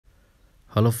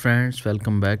Hello friends,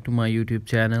 welcome back to my YouTube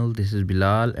channel. This is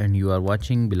Bilal and you are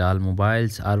watching Bilal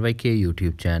Mobiles RYK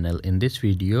YouTube channel. In this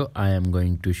video, I am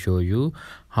going to show you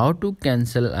how to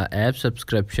cancel an app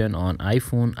subscription on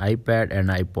iPhone, iPad and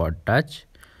iPod Touch.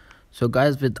 So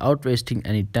guys, without wasting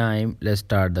any time, let's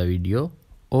start the video.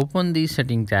 Open the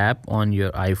settings app on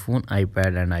your iPhone,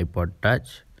 iPad and iPod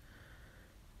Touch.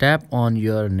 Tap on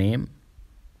your name,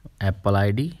 Apple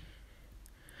ID.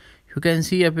 You can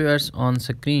see appears on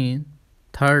screen.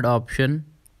 Third option,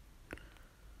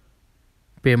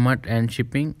 payment and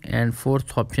shipping, and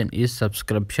fourth option is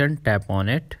subscription. Tap on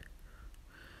it.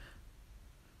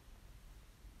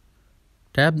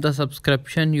 Tap the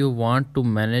subscription you want to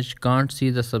manage. Can't see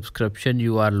the subscription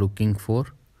you are looking for.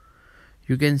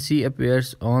 You can see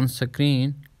appears on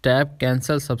screen. Tap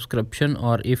cancel subscription,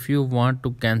 or if you want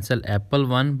to cancel Apple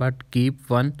one but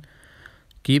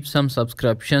keep some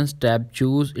subscriptions, tap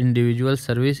choose individual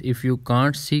service. If you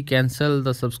can't see cancel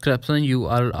the subscription you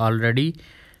are already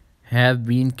have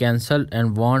been cancelled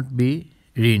and won't be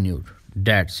renewed.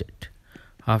 That's it.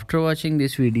 After watching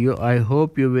this video, I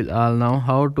hope you will all know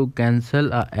how to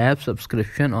cancel a app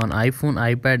subscription on iPhone,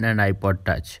 iPad and iPod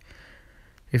Touch.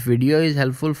 If video is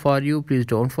helpful for you, please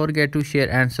don't forget to share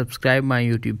and subscribe my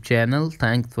YouTube channel.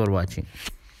 Thanks for watching.